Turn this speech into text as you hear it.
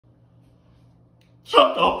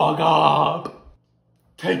Shut the fuck up!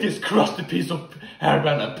 Take this crusty piece of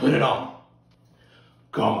hairband and put it on.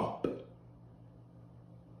 Come up.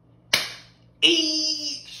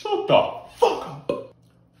 Shut the fuck up!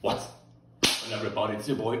 What's up, everybody? It's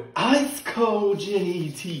your boy ICEcold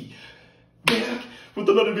JT. Back with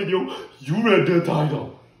another video. You read the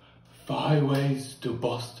title. 5 ways to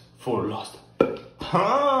bust for lust.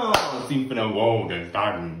 Symphony Wogan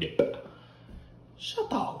starting. Shut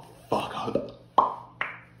the fuck up.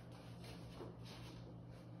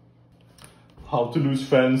 How to lose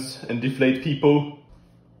friends and deflate people.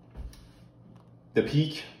 The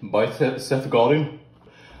Peak by Seth Godin.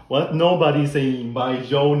 What Nobody's Saying by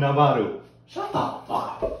Joe Navarro. Shut the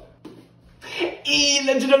fuck up.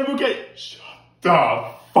 Legendary bouquet. Shut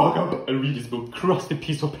the fuck up and read this book. Crusty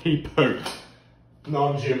piece of paper.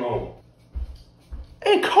 Non-GMO.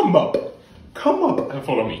 Hey, come up and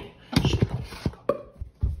follow me. Shut the fuck up.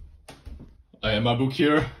 I have my book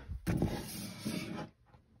here.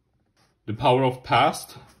 The Power of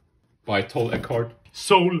Past by Toll Eckhart.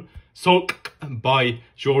 Soul by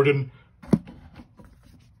Jordan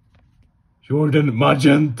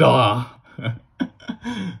Magenta.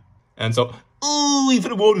 And so, if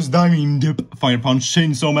the world is dying, dip, Fire Punch,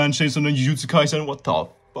 Chainsaw Man, Chainsaw Man, Jujutsu Kaisen, what the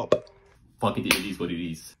fuck? Fuck it, it is what it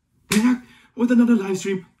is. Back with another live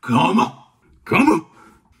stream. Come on. I'm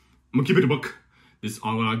gonna keep it a buck. This is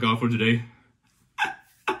all I got for today.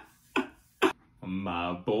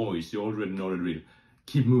 My boys, you already know the drill.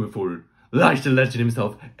 Keep moving forward. Like the legend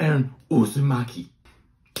himself, Aaron Uzumaki.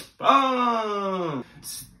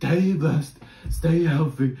 Stay blessed, stay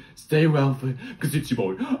healthy, stay wealthy, cause it's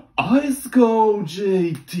your boy, ICEcold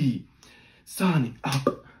JT. Signing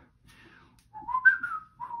up.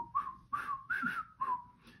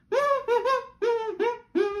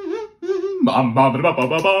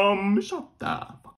 Shut up.